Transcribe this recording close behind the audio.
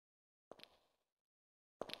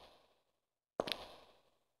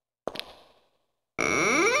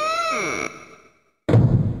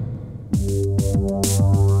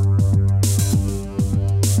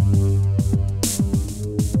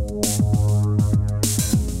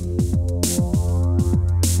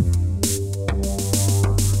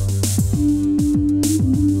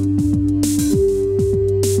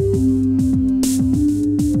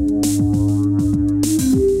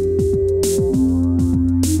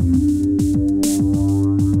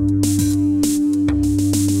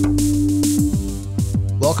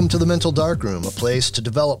to the Mental Darkroom, a place to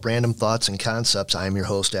develop random thoughts and concepts. I'm your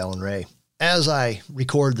host, Alan Ray. As I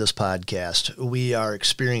record this podcast, we are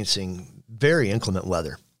experiencing very inclement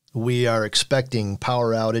weather. We are expecting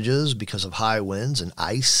power outages because of high winds and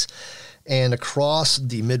ice. And across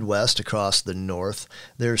the Midwest, across the North,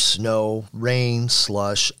 there's snow, rain,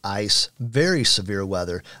 slush, ice, very severe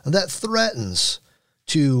weather that threatens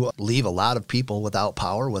to leave a lot of people without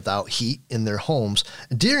power, without heat in their homes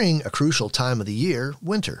during a crucial time of the year,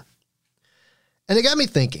 winter. And it got me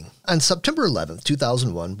thinking. On September 11th,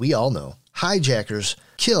 2001, we all know, hijackers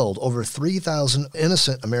killed over 3,000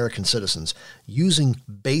 innocent American citizens using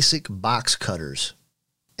basic box cutters.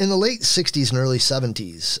 In the late 60s and early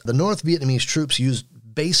 70s, the North Vietnamese troops used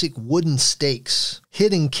basic wooden stakes,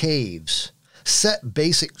 hid in caves, set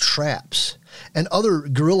basic traps, and other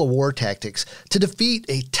guerrilla war tactics to defeat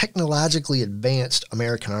a technologically advanced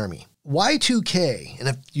American army. Y2K, and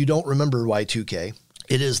if you don't remember Y2K,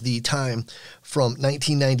 it is the time from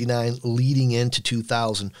 1999 leading into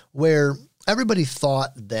 2000 where everybody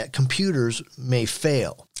thought that computers may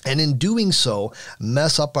fail. And in doing so,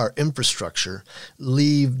 mess up our infrastructure,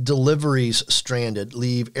 leave deliveries stranded,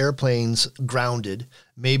 leave airplanes grounded,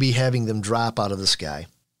 maybe having them drop out of the sky.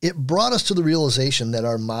 It brought us to the realization that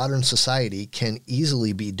our modern society can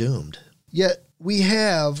easily be doomed. Yet we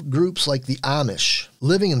have groups like the Amish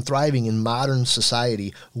living and thriving in modern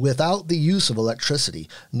society without the use of electricity,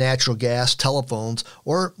 natural gas, telephones,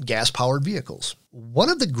 or gas-powered vehicles. One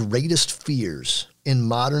of the greatest fears in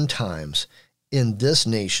modern times in this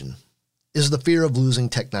nation is the fear of losing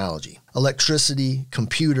technology. Electricity,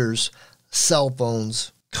 computers, cell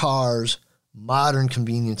phones, cars, modern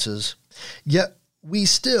conveniences. Yet we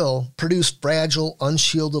still produce fragile,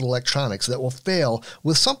 unshielded electronics that will fail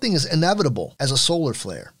with something as inevitable as a solar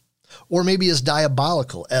flare, or maybe as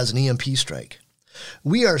diabolical as an EMP strike.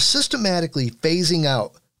 We are systematically phasing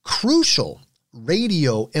out crucial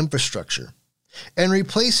radio infrastructure and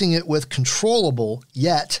replacing it with controllable,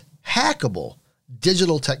 yet hackable,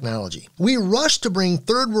 digital technology. We rush to bring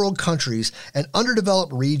third world countries and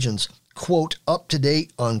underdeveloped regions, quote, up to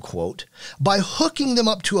date, unquote, by hooking them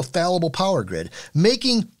up to a fallible power grid,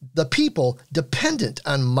 making the people dependent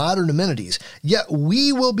on modern amenities. Yet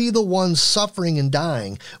we will be the ones suffering and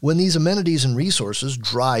dying when these amenities and resources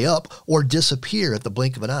dry up or disappear at the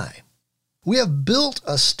blink of an eye. We have built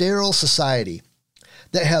a sterile society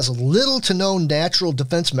that has little to no natural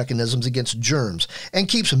defense mechanisms against germs and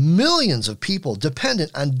keeps millions of people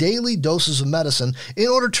dependent on daily doses of medicine in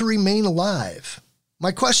order to remain alive.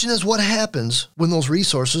 My question is, what happens when those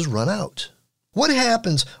resources run out? What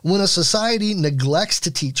happens when a society neglects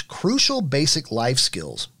to teach crucial basic life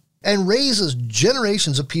skills and raises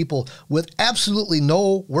generations of people with absolutely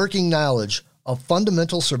no working knowledge of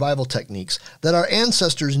fundamental survival techniques that our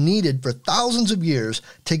ancestors needed for thousands of years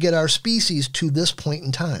to get our species to this point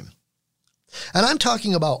in time? And I'm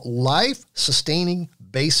talking about life-sustaining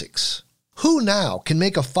basics. Who now can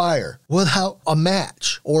make a fire without a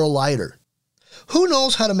match or a lighter? Who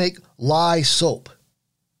knows how to make lye soap?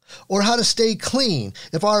 Or how to stay clean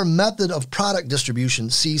if our method of product distribution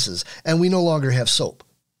ceases and we no longer have soap?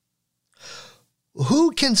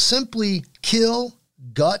 Who can simply kill,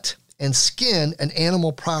 gut, and skin an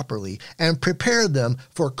animal properly and prepare them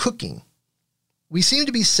for cooking? We seem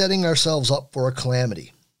to be setting ourselves up for a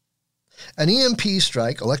calamity. An EMP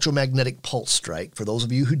strike, electromagnetic pulse strike, for those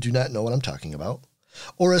of you who do not know what I'm talking about,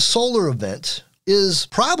 or a solar event is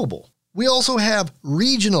probable. We also have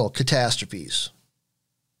regional catastrophes.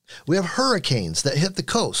 We have hurricanes that hit the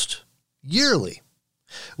coast yearly.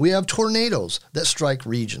 We have tornadoes that strike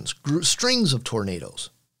regions, strings of tornadoes.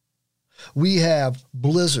 We have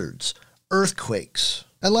blizzards, earthquakes,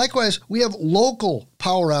 and likewise, we have local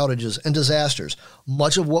power outages and disasters,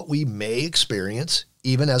 much of what we may experience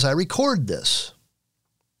even as I record this.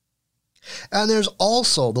 And there's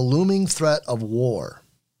also the looming threat of war,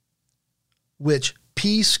 which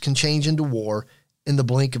peace can change into war in the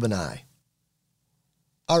blink of an eye.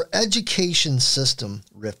 Our education system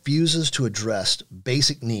refuses to address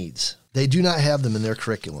basic needs. They do not have them in their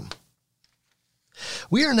curriculum.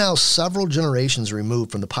 We are now several generations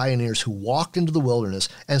removed from the pioneers who walked into the wilderness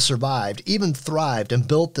and survived, even thrived, and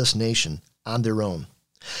built this nation on their own.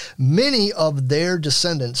 Many of their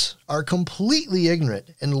descendants are completely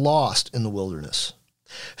ignorant and lost in the wilderness.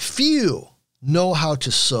 Few know how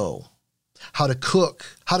to sow, how to cook,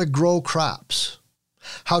 how to grow crops,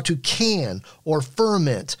 how to can or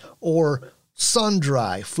ferment or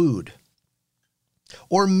sun-dry food,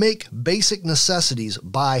 or make basic necessities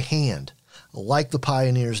by hand, like the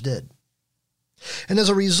pioneers did. And as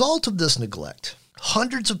a result of this neglect,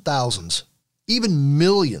 hundreds of thousands, even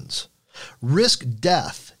millions, risk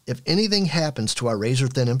death if anything happens to our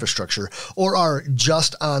razor-thin infrastructure or our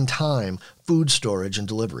just-on-time food storage and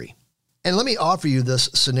delivery. And let me offer you this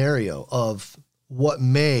scenario of what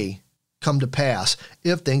may come to pass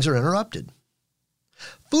if things are interrupted.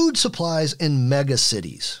 Food supplies in mega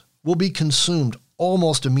cities will be consumed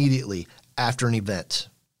almost immediately after an event.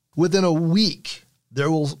 Within a week,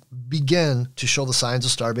 there will begin to show the signs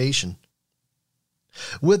of starvation.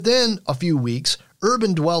 Within a few weeks,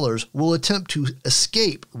 urban dwellers will attempt to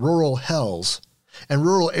escape rural hells and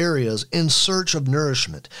rural areas in search of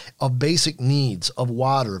nourishment, of basic needs, of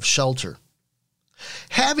water, of shelter.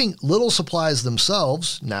 Having little supplies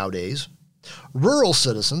themselves nowadays, rural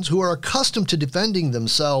citizens who are accustomed to defending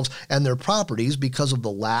themselves and their properties because of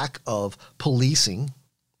the lack of policing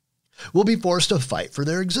will be forced to fight for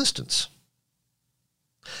their existence.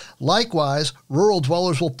 Likewise, rural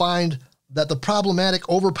dwellers will find that the problematic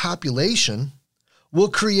overpopulation will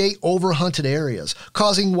create overhunted areas,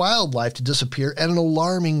 causing wildlife to disappear at an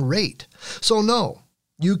alarming rate. So no,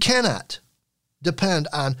 you cannot depend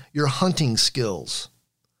on your hunting skills.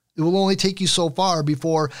 It will only take you so far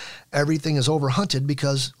before everything is overhunted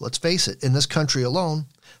because, let's face it, in this country alone,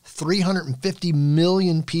 350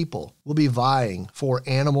 million people will be vying for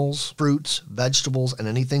animals, fruits, vegetables, and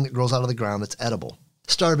anything that grows out of the ground that's edible.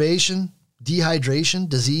 Starvation, dehydration,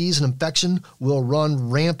 disease, and infection will run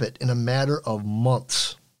rampant in a matter of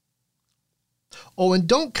months. Oh, and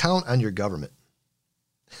don't count on your government.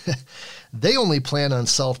 They only plan on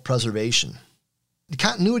self-preservation. The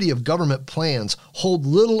continuity of government plans hold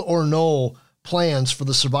little or no plans for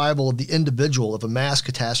the survival of the individual if a mass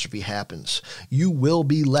catastrophe happens. You will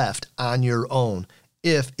be left on your own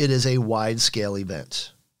if it is a wide-scale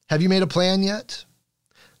event. Have you made a plan yet?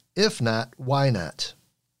 If not, why not?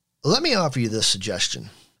 Let me offer you this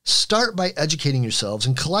suggestion. Start by educating yourselves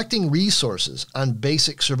and collecting resources on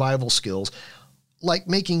basic survival skills like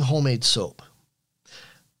making homemade soap,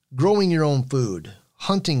 growing your own food,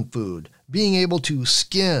 hunting food, being able to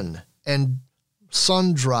skin and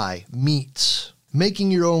sun-dry meats,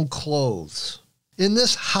 making your own clothes. In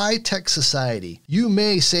this high-tech society, you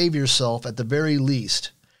may save yourself at the very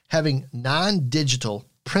least having non-digital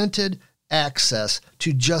printed access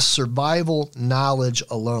to just survival knowledge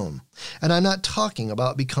alone. And I'm not talking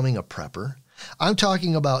about becoming a prepper. I'm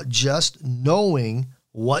talking about just knowing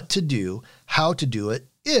what to do, how to do it,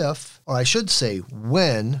 if, or I should say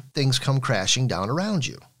when, things come crashing down around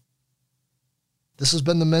you. This has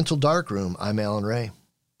been the Mental Darkroom. I'm Alan Ray.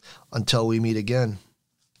 Until we meet again,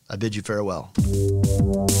 I bid you farewell.